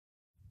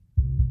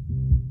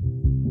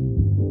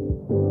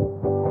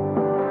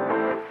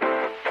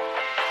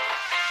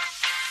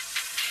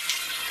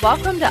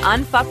Welcome to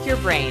Unfuck Your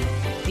Brain,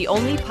 the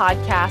only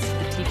podcast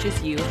that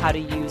teaches you how to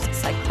use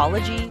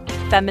psychology,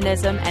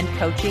 feminism, and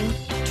coaching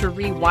to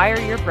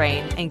rewire your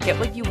brain and get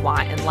what you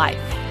want in life.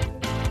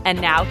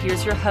 And now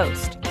here's your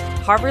host,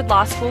 Harvard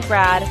Law School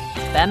grad,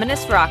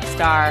 feminist rock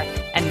star,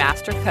 and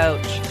master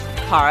coach,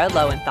 Kara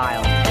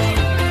Loewentheil.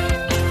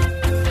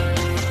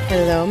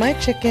 Hello, my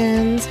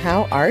chickens.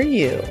 How are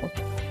you?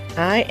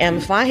 I am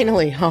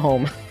finally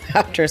home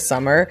after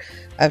summer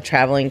of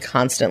traveling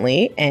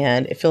constantly,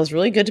 and it feels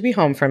really good to be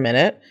home for a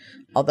minute,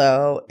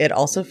 although it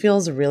also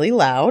feels really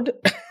loud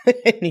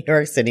in New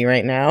York City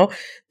right now.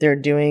 They're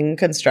doing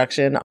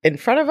construction in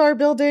front of our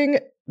building.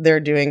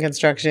 They're doing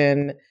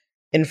construction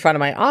in front of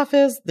my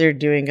office. They're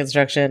doing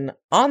construction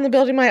on the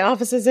building my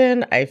office is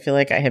in. I feel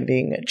like I am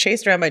being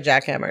chased around by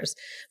jackhammers.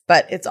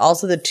 But it's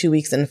also the 2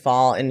 weeks in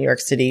fall in New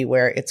York City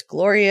where it's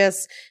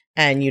glorious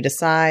and you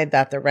decide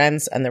that the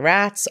rents and the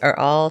rats are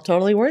all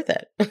totally worth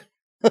it.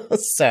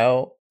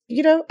 So,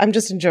 I'm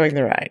just enjoying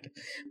the ride.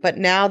 But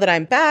now that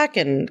I'm back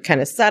and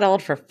kind of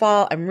settled for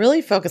fall, I'm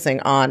really focusing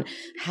on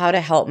how to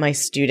help my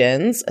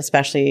students,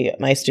 especially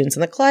my students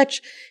in the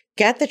clutch,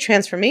 get the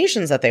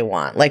transformations that they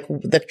want, like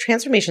the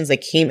transformations they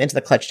came into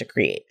the clutch to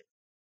create.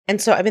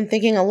 And so I've been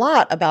thinking a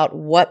lot about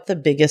what the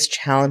biggest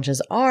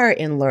challenges are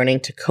in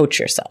learning to coach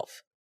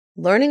yourself.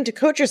 Learning to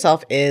coach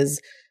yourself is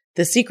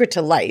the secret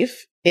to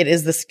life. It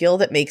is the skill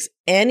that makes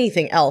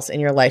anything else in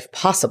your life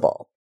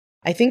possible.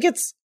 I think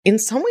it's in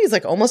some ways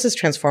like almost as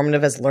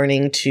transformative as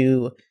learning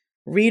to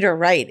read or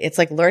write. It's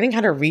like learning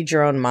how to read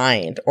your own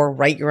mind or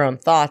write your own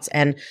thoughts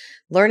and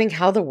learning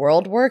how the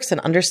world works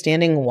and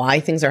understanding why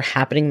things are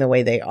happening the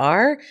way they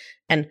are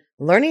and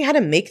learning how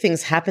to make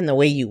things happen the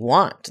way you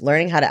want,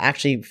 learning how to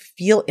actually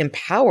feel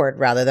empowered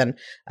rather than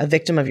a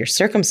victim of your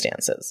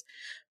circumstances.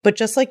 But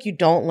just like you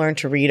don't learn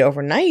to read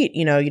overnight,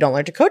 you don't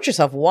learn to coach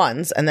yourself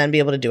once and then be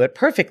able to do it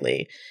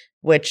perfectly,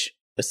 which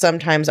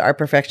sometimes our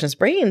perfectionist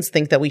brains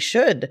think that we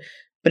should.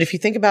 But if you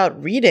think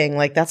about reading,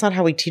 like that's not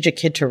how we teach a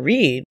kid to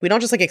read. We don't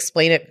just like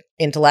explain it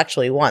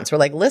intellectually once. We're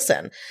like,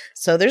 listen,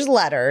 so there's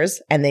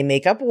letters and they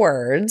make up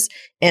words.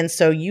 And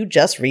so you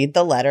just read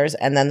the letters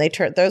and then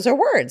those are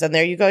words. And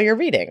there you go, you're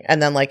reading.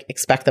 And then like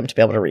expect them to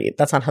be able to read.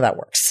 That's not how that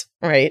works,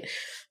 right?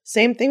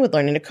 Same thing with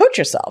learning to coach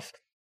yourself.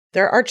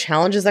 There are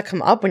challenges that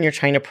come up when you're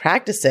trying to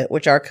practice it,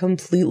 which are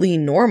completely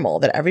normal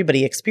that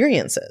everybody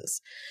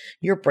experiences.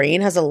 Your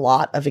brain has a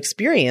lot of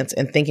experience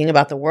in thinking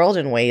about the world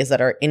in ways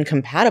that are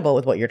incompatible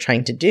with what you're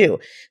trying to do.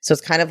 So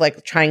it's kind of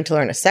like trying to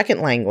learn a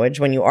second language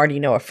when you already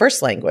know a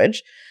first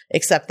language,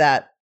 except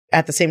that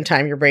at the same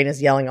time, your brain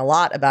is yelling a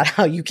lot about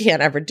how you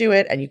can't ever do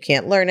it and you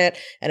can't learn it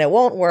and it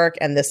won't work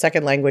and the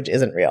second language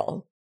isn't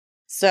real.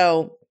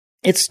 So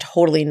it's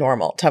totally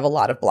normal to have a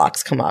lot of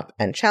blocks come up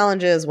and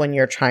challenges when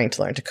you're trying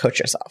to learn to coach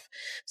yourself.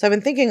 So I've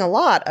been thinking a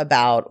lot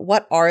about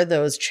what are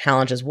those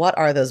challenges? What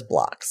are those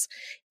blocks?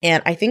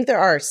 And I think there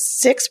are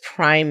 6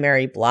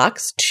 primary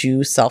blocks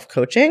to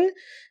self-coaching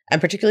and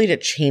particularly to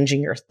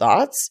changing your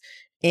thoughts.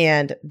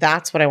 And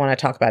that's what I want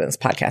to talk about in this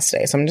podcast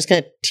today. So I'm just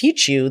going to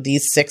teach you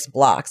these 6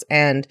 blocks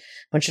and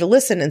I want you to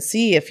listen and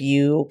see if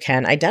you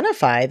can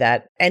identify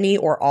that any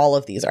or all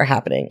of these are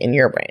happening in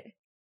your brain.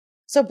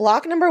 So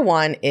block number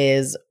 1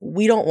 is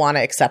we don't want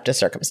to accept a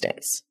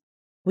circumstance.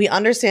 We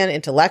understand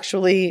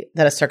intellectually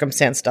that a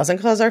circumstance doesn't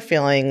cause our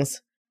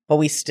feelings, but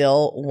we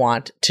still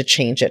want to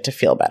change it to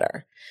feel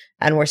better.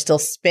 And we're still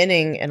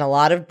spinning in a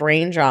lot of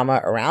brain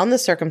drama around the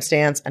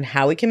circumstance and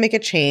how we can make a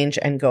change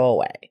and go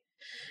away.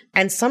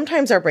 And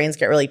sometimes our brains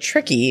get really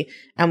tricky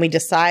and we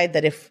decide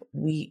that if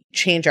we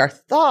change our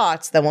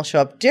thoughts, then we'll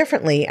show up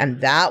differently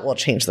and that will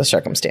change the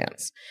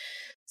circumstance.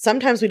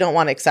 Sometimes we don't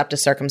want to accept a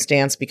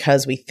circumstance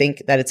because we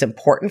think that it's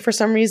important for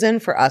some reason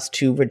for us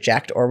to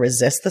reject or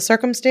resist the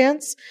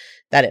circumstance,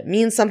 that it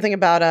means something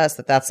about us,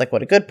 that that's like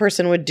what a good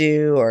person would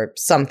do or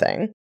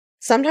something.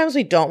 Sometimes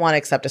we don't want to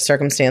accept a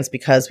circumstance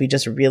because we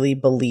just really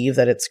believe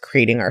that it's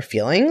creating our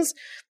feelings.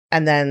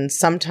 And then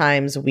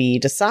sometimes we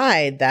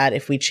decide that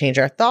if we change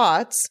our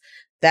thoughts,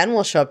 then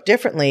we'll show up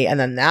differently and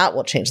then that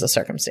will change the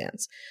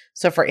circumstance.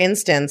 So for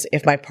instance,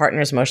 if my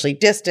partner is emotionally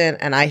distant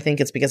and I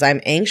think it's because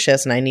I'm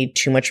anxious and I need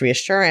too much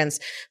reassurance,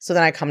 so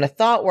then I come to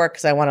thought work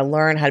because I want to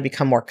learn how to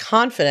become more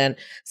confident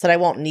so that I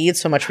won't need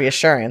so much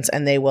reassurance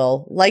and they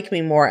will like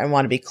me more and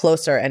want to be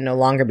closer and no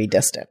longer be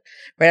distant,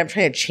 right? I'm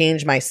trying to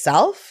change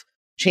myself,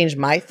 change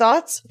my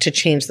thoughts to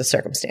change the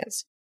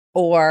circumstance.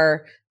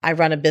 Or I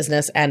run a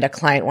business and a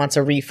client wants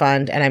a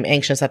refund and I'm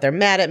anxious that they're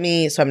mad at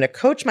me. So I'm going to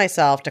coach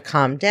myself to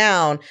calm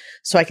down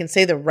so I can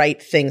say the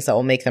right things that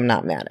will make them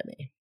not mad at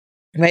me.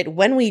 Right?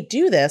 When we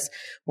do this,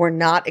 we're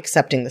not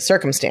accepting the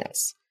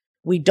circumstance.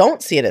 We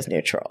don't see it as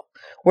neutral.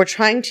 We're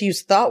trying to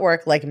use thought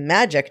work like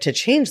magic to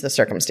change the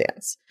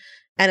circumstance.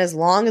 And as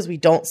long as we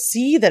don't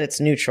see that it's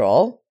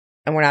neutral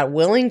and we're not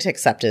willing to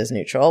accept it as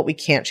neutral, we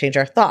can't change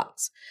our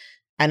thoughts.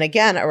 And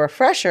again, a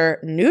refresher,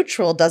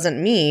 neutral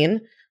doesn't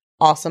mean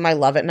awesome, I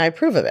love it and I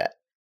approve of it,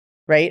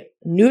 right?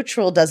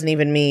 Neutral doesn't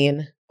even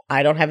mean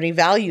I don't have any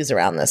values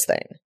around this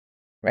thing,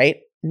 right?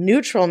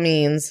 Neutral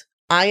means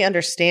I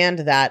understand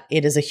that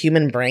it is a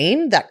human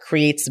brain that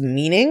creates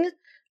meaning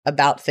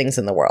about things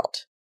in the world.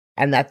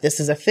 And that this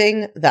is a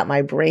thing that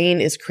my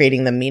brain is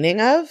creating the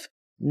meaning of,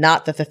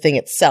 not that the thing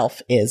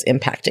itself is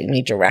impacting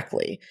me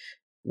directly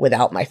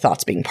without my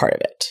thoughts being part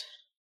of it.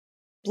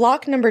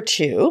 Block number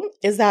 2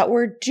 is that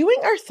we're doing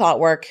our thought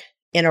work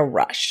in a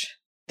rush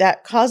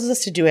that causes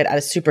us to do it at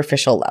a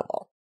superficial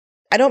level.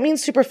 I don't mean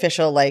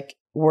superficial like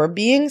we're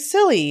being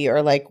silly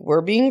or like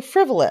we're being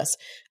frivolous.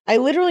 I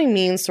literally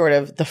mean sort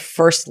of the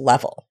first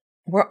level.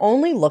 We're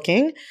only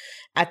looking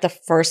at the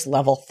first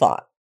level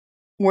thought.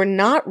 We're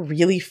not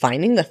really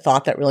finding the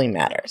thought that really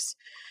matters.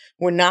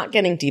 We're not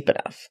getting deep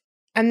enough.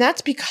 And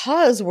that's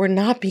because we're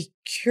not being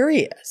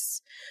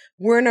curious.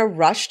 We're in a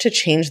rush to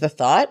change the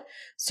thought,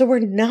 so we're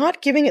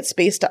not giving it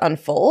space to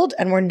unfold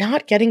and we're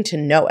not getting to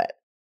know it.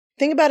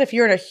 Think about if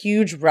you're in a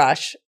huge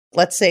rush.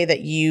 Let's say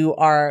that you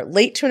are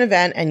late to an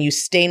event and you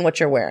stain what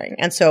you're wearing.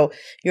 And so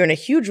you're in a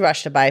huge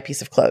rush to buy a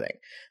piece of clothing.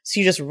 So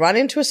you just run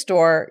into a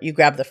store, you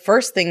grab the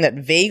first thing that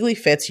vaguely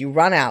fits, you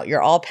run out,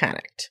 you're all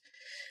panicked.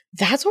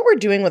 That's what we're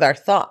doing with our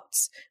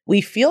thoughts. We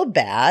feel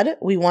bad.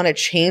 We want to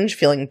change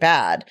feeling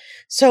bad.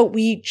 So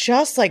we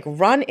just like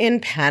run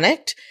in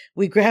panicked.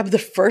 We grab the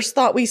first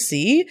thought we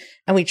see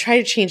and we try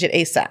to change it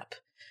ASAP.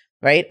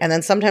 Right. And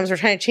then sometimes we're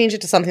trying to change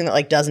it to something that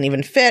like doesn't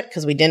even fit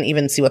because we didn't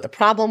even see what the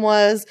problem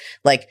was.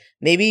 Like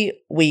maybe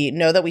we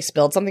know that we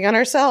spilled something on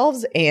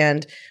ourselves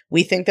and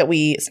we think that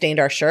we stained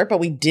our shirt, but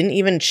we didn't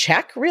even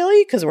check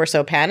really because we're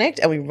so panicked,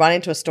 and we run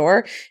into a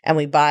store and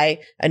we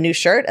buy a new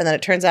shirt. And then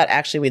it turns out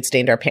actually we'd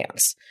stained our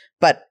pants,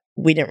 but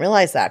we didn't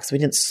realize that because we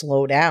didn't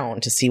slow down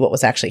to see what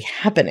was actually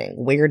happening.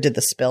 Where did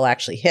the spill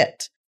actually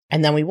hit?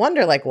 And then we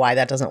wonder like why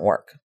that doesn't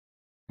work.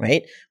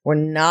 Right? We're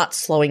not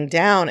slowing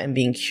down and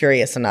being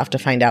curious enough to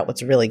find out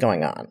what's really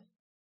going on.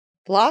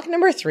 Block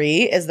number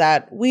 3 is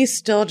that we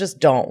still just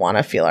don't want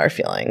to feel our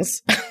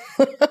feelings.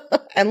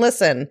 And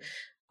listen,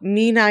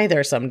 me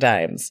neither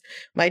sometimes.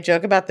 My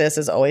joke about this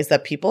is always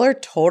that people are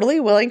totally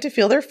willing to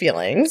feel their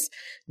feelings,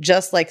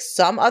 just like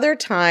some other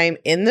time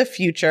in the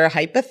future,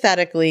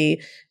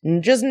 hypothetically,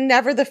 just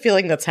never the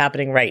feeling that's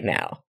happening right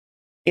now.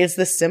 It's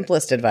the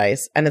simplest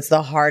advice, and it's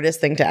the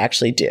hardest thing to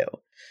actually do.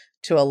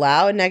 To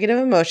allow a negative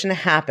emotion to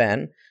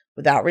happen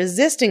without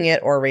resisting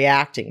it or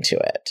reacting to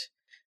it.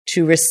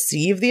 To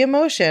receive the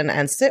emotion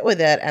and sit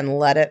with it and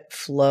let it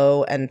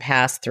flow and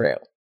pass through.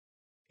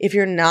 If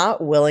you're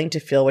not willing to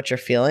feel what you're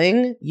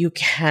feeling, you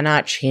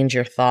cannot change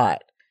your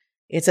thought.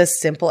 It's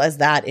as simple as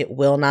that. It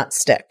will not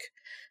stick.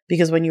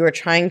 Because when you are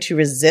trying to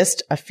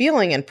resist a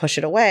feeling and push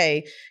it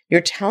away,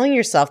 you're telling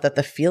yourself that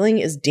the feeling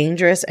is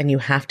dangerous and you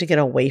have to get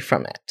away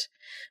from it,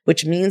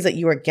 which means that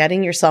you are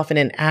getting yourself in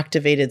an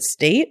activated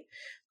state.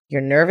 Your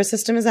nervous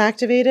system is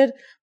activated,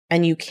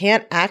 and you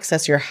can't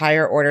access your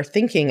higher order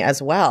thinking as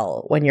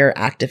well when you're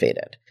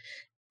activated.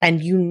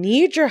 And you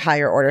need your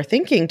higher order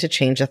thinking to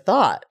change a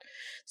thought.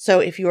 So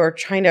if you are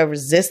trying to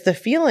resist the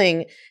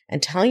feeling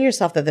and telling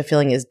yourself that the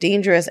feeling is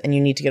dangerous and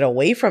you need to get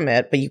away from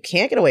it, but you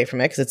can't get away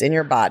from it because it's in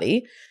your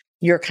body,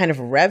 you're kind of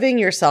revving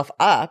yourself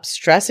up,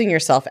 stressing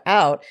yourself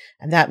out,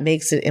 and that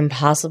makes it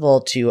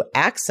impossible to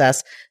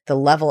access the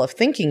level of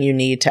thinking you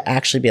need to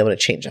actually be able to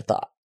change a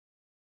thought.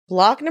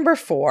 Block number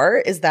 4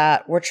 is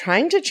that we're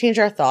trying to change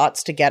our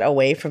thoughts to get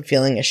away from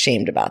feeling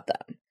ashamed about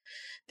them.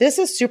 This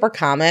is super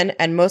common,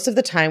 and most of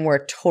the time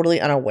we're totally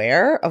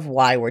unaware of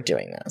why we're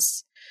doing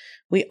this.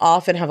 We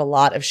often have a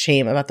lot of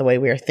shame about the way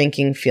we are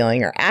thinking,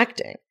 feeling, or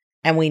acting,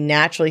 and we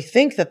naturally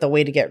think that the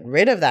way to get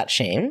rid of that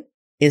shame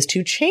is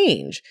to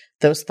change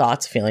those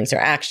thoughts, feelings, or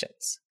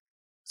actions.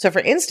 So for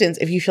instance,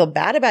 if you feel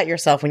bad about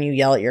yourself when you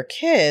yell at your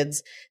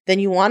kids, then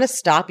you want to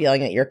stop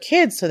yelling at your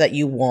kids so that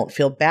you won't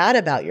feel bad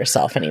about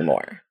yourself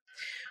anymore.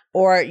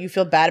 Or you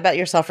feel bad about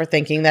yourself for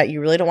thinking that you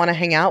really don't want to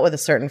hang out with a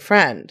certain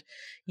friend.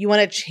 You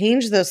want to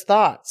change those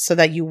thoughts so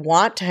that you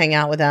want to hang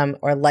out with them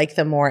or like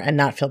them more and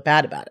not feel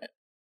bad about it.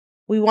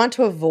 We want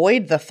to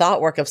avoid the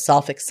thought work of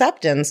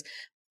self-acceptance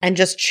and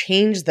just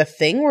change the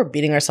thing we're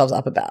beating ourselves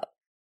up about.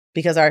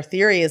 Because our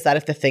theory is that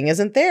if the thing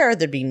isn't there,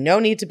 there'd be no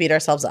need to beat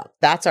ourselves up.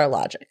 That's our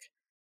logic.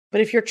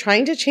 But if you're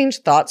trying to change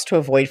thoughts to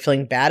avoid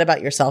feeling bad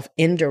about yourself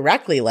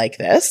indirectly like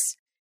this,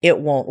 it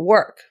won't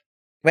work,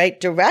 right?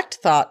 Direct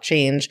thought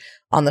change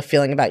on the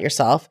feeling about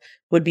yourself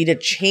would be to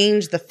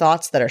change the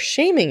thoughts that are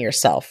shaming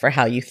yourself for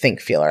how you think,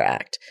 feel, or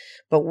act.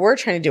 But we're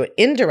trying to do it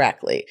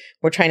indirectly.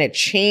 We're trying to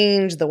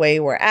change the way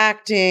we're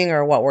acting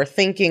or what we're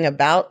thinking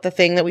about the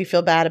thing that we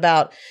feel bad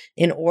about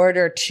in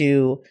order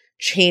to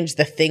change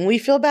the thing we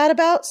feel bad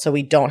about so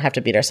we don't have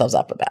to beat ourselves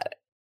up about it.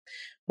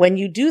 When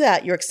you do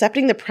that, you're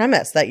accepting the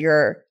premise that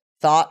your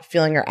thought,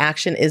 feeling, or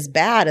action is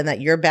bad and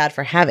that you're bad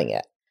for having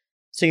it.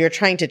 So you're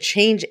trying to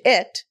change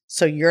it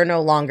so you're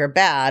no longer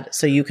bad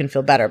so you can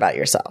feel better about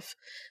yourself.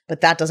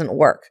 But that doesn't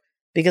work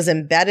because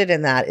embedded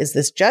in that is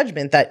this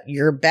judgment that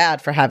you're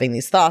bad for having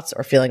these thoughts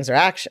or feelings or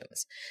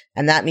actions.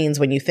 And that means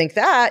when you think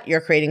that, you're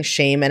creating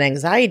shame and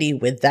anxiety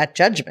with that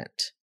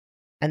judgment.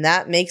 And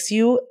that makes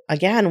you,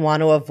 again,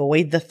 want to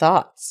avoid the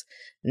thoughts,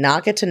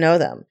 not get to know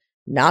them,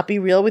 not be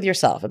real with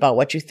yourself about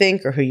what you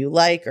think or who you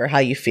like or how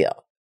you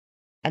feel.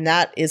 And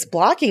that is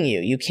blocking you.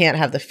 You can't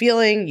have the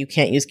feeling. You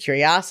can't use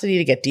curiosity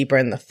to get deeper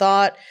in the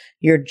thought.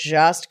 You're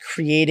just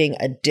creating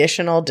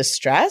additional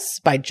distress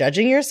by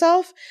judging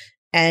yourself,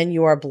 and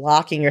you are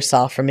blocking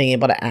yourself from being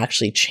able to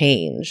actually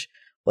change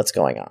what's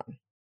going on.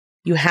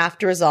 You have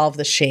to resolve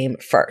the shame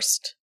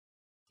first.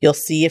 You'll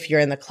see if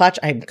you're in the clutch.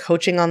 I'm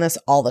coaching on this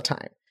all the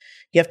time.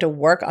 You have to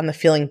work on the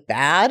feeling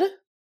bad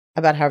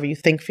about however you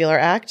think, feel, or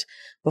act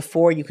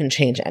before you can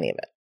change any of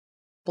it.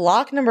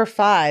 Block number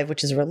 5,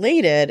 which is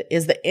related,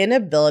 is the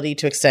inability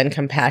to extend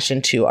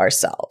compassion to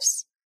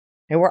ourselves.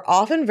 And we're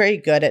often very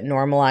good at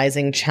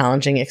normalizing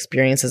challenging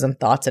experiences and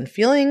thoughts and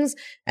feelings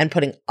and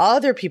putting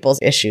other people's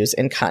issues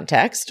in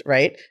context,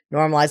 right?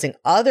 Normalizing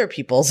other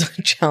people's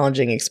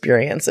challenging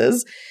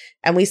experiences.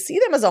 And we see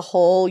them as a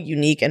whole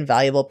unique and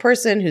valuable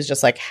person who's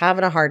just like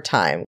having a hard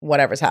time,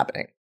 whatever's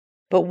happening.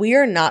 But we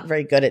are not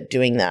very good at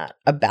doing that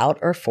about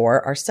or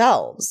for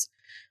ourselves.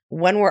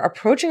 When we're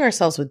approaching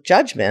ourselves with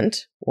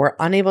judgment, we're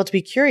unable to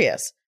be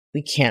curious.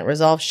 We can't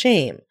resolve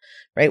shame,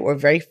 right? We're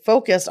very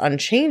focused on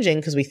changing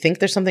because we think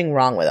there's something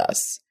wrong with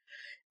us.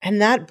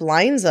 And that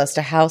blinds us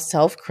to how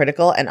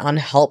self-critical and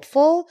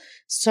unhelpful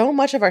so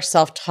much of our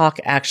self-talk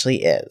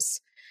actually is.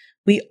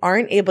 We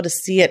aren't able to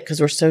see it because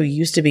we're so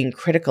used to being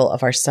critical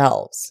of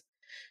ourselves.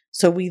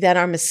 So we then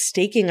are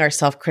mistaking our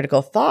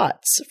self-critical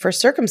thoughts for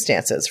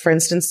circumstances. For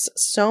instance,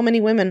 so many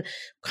women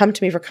come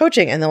to me for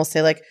coaching and they'll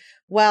say like,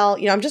 well,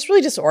 I'm just really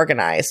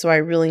disorganized, so I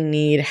really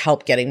need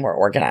help getting more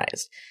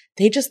organized.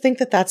 They just think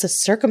that that's a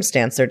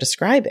circumstance they're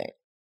describing.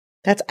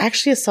 That's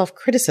actually a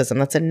self-criticism.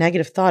 That's a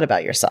negative thought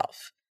about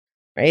yourself,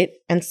 right?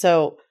 And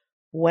so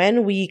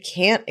when we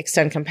can't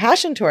extend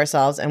compassion to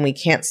ourselves and we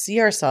can't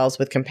see ourselves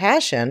with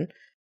compassion,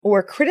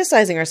 we're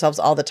criticizing ourselves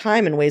all the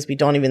time in ways we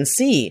don't even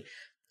see.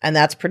 And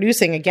that's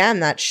producing, again,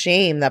 that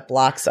shame that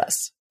blocks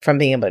us from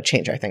being able to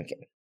change our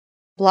thinking.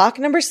 Block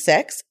number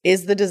 6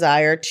 is the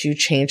desire to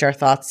change our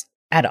thoughts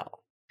at all.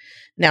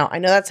 Now, I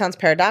know that sounds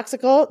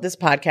paradoxical. This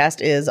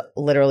podcast is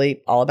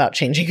literally all about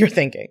changing your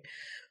thinking.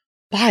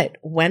 But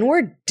when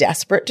we're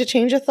desperate to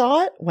change a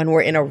thought, when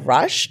we're in a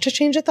rush to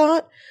change a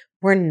thought,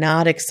 we're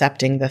not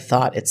accepting the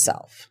thought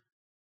itself.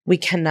 We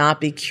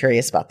cannot be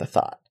curious about the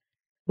thought.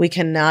 We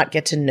cannot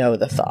get to know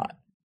the thought.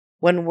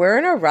 When we're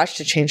in a rush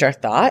to change our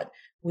thought,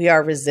 we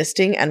are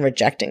resisting and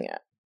rejecting it.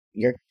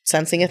 You're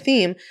sensing a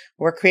theme.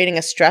 We're creating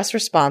a stress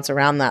response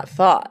around that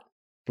thought.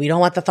 We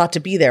don't want the thought to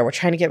be there. We're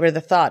trying to get rid of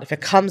the thought. If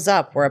it comes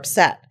up, we're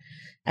upset.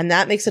 And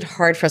that makes it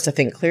hard for us to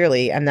think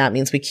clearly, and that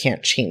means we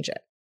can't change it.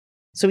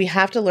 So we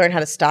have to learn how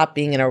to stop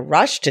being in a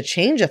rush to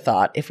change a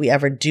thought if we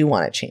ever do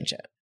want to change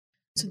it.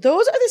 So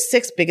those are the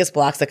 6 biggest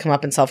blocks that come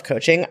up in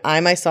self-coaching. I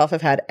myself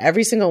have had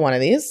every single one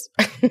of these.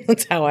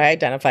 That's how I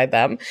identified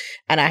them.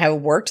 And I have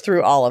worked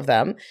through all of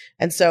them.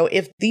 And so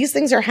if these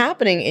things are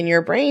happening in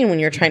your brain when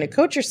you're trying to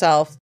coach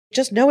yourself,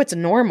 just know it's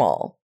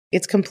normal.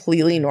 It's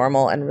completely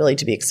normal and really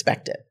to be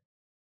expected.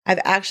 I've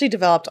actually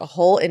developed a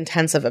whole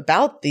intensive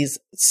about these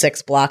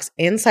 6 blocks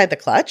inside the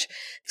Clutch.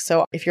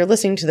 So if you're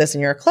listening to this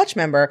and you're a Clutch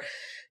member,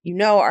 you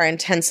know our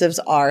intensives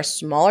are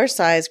smaller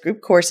size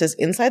group courses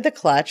inside the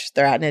Clutch.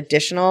 They're at an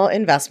additional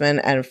investment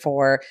and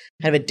for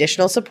kind of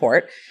additional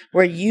support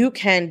where you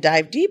can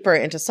dive deeper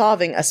into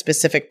solving a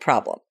specific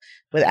problem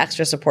with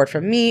extra support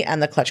from me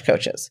and the Clutch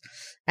coaches.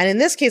 And in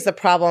this case, the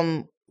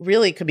problem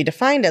really could be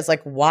defined as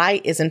like,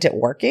 why isn't it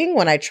working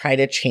when I try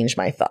to change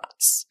my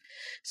thoughts?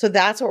 So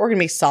that's what we're going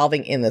to be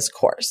solving in this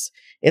course.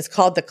 It's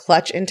called the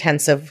Clutch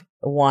Intensive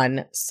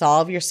 1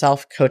 Solve Your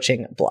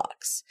Self-Coaching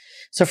Blocks.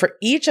 So for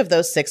each of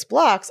those 6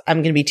 blocks, I'm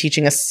going to be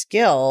teaching a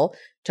skill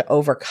to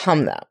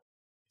overcome them.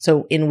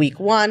 So in week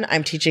 1,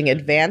 I'm teaching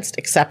advanced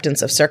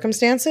acceptance of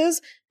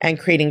circumstances and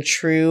creating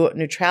true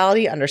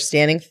neutrality,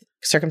 understanding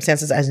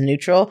circumstances as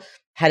neutral,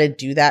 how to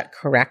do that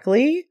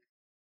correctly.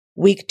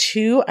 Week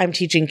 2, I'm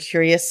teaching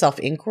curious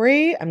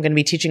self-inquiry. I'm going to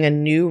be teaching a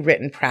new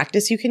written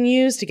practice you can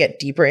use to get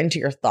deeper into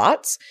your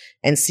thoughts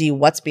and see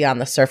what's beyond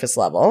the surface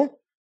level.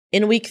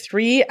 In week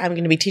 3, I'm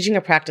going to be teaching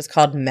a practice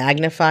called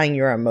magnifying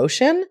your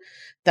emotion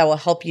that will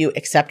help you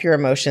accept your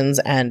emotions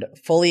and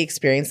fully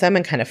experience them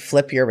and kind of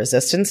flip your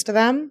resistance to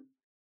them.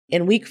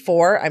 In week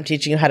 4, I'm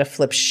teaching you how to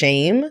flip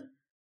shame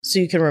so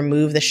you can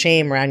remove the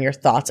shame around your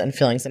thoughts and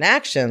feelings and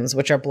actions,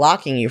 which are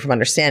blocking you from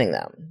understanding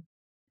them.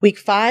 Week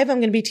 5, I'm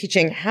going to be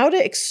teaching how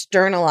to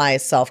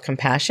externalize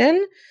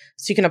self-compassion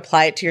so you can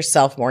apply it to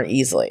yourself more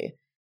easily.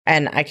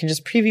 And I can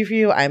just preview for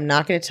you, I'm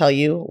not going to tell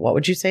you, what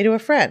would you say to a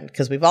friend?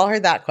 Because we've all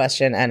heard that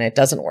question and it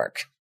doesn't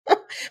work. I'm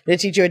going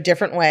to teach you a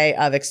different way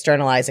of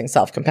externalizing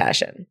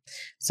self-compassion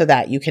so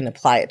that you can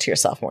apply it to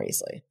yourself more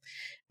easily.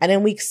 And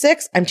in week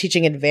 6, I'm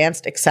teaching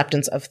advanced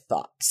acceptance of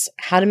thoughts,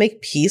 how to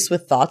make peace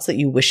with thoughts that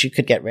you wish you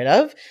could get rid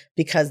of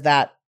because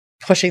that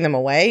pushing them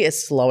away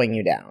is slowing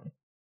you down.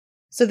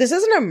 So this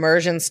is an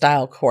immersion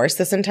style course,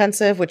 this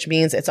intensive, which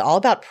means it's all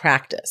about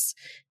practice.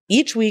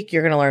 Each week,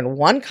 you're going to learn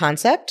one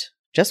concept,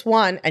 just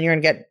one, and you're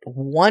going to get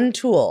one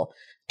tool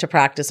to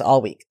practice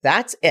all week.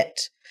 That's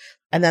it.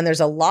 And then there's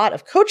a lot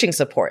of coaching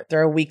support.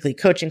 There are weekly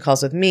coaching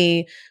calls with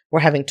me.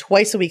 We're having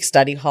twice a week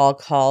study hall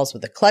calls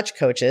with the Clutch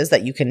coaches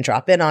that you can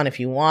drop in on if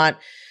you want.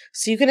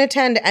 So you can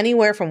attend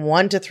anywhere from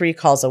 1 to 3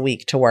 calls a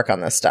week to work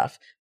on this stuff.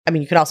 I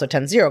mean, you could also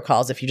attend 0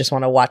 calls if you just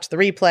want to watch the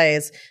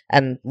replays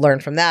and learn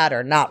from that,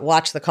 or not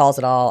watch the calls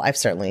at all. I've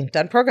certainly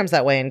done programs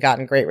that way and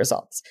gotten great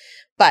results.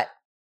 But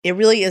it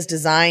really is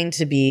designed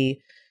to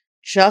be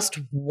just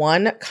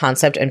one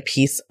concept and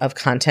piece of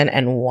content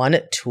and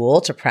one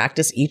tool to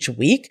practice each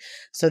week,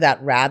 so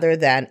that rather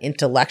than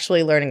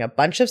intellectually learning a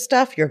bunch of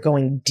stuff, you're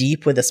going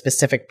deep with a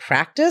specific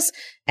practice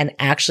and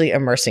actually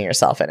immersing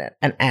yourself in it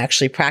and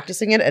actually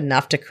practicing it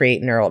enough to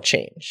create neural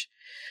change.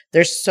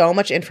 There's so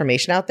much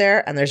information out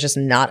there and there's just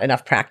not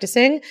enough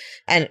practicing.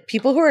 And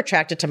people who are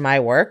attracted to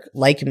my work,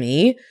 like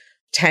me,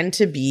 tend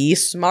to be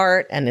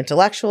smart and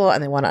intellectual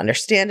and they want to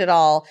understand it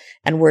all.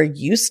 And we're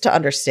used to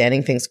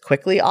understanding things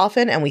quickly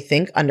often. And we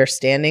think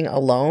understanding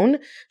alone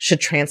should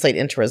translate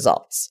into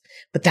results.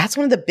 But that's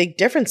one of the big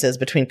differences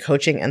between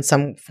coaching and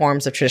some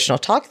forms of traditional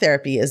talk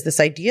therapy, is this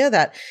idea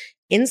that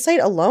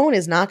insight alone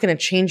is not going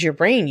to change your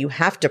brain. You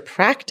have to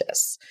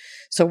practice.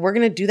 So we're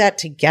going to do that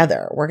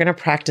together. We're going to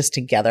practice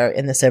together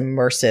in this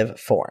immersive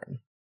form.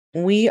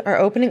 We are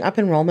opening up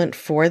enrollment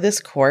for this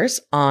course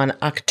on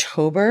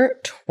October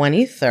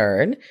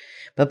 23rd.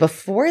 But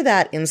before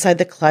that, Inside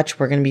the Clutch,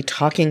 we're going to be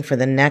talking for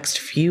the next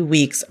few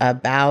weeks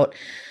about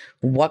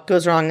what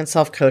goes wrong in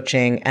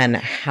self-coaching and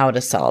how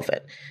to solve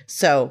it.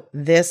 So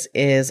this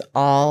is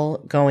all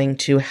going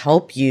to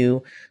help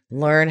you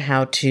learn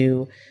how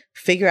to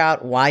figure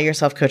out why your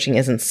self-coaching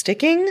isn't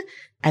sticking,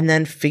 and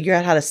then figure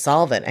out how to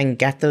solve it and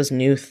get those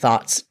new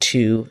thoughts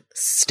to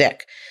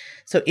stick.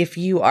 So if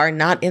you are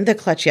not in the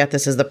clutch yet,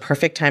 this is the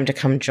perfect time to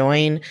come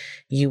join.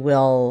 You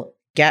will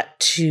get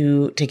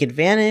to take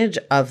advantage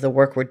of the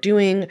work we're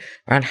doing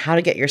around how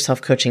to get your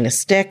self-coaching to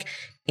stick.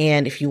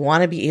 And if you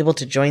want to be able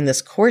to join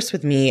this course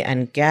with me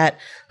and get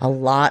a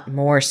lot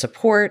more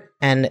support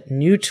and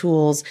new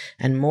tools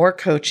and more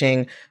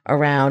coaching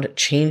around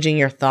changing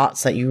your thoughts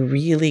so that you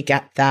really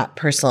get that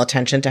personal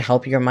attention to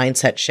help your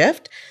mindset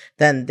shift,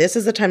 then this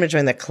is the time to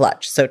join the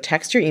clutch. So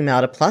text your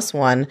email to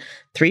 +1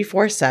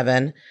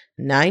 347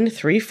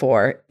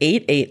 934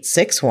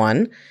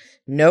 8861.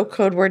 No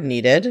code word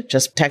needed.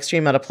 Just text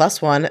your email to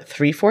 +1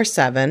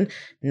 347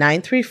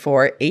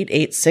 934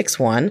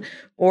 8861,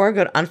 or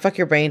go to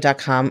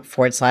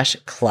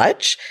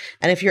unfuckyourbrain.com/clutch.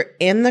 And if you're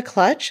in the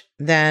clutch,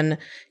 then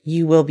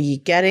you will be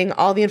getting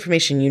all the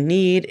information you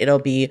need. It'll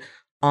be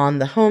on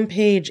the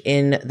homepage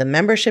in the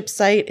membership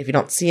site. If you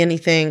don't see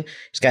anything, you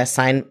just got to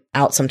sign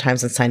out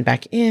sometimes and sign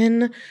back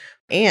in.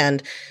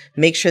 And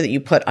make sure that you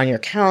put on your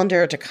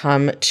calendar to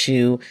come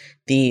to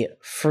the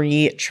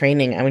free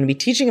training. I'm going to be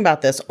teaching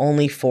about this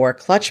only for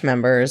Clutch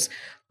members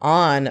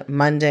on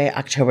Monday,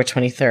 October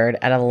 23rd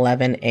at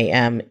 11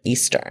 a.m.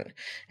 Eastern.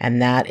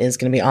 And that is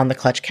going to be on the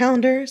Clutch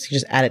calendar. So you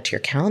just add it to your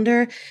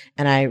calendar.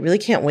 And I really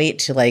can't wait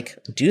to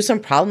do some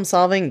problem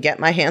solving, get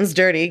my hands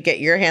dirty, get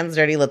your hands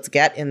dirty. Let's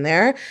get in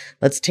there.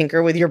 Let's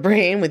tinker with your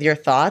brain, with your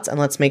thoughts, and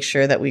let's make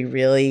sure that we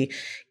really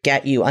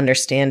get you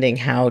understanding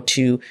how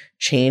to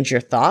change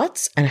your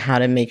thoughts and how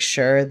to make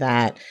sure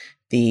that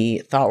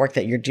the thought work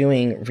that you're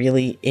doing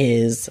really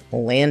is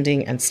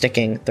landing and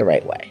sticking the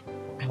right way.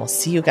 I will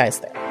see you guys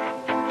there.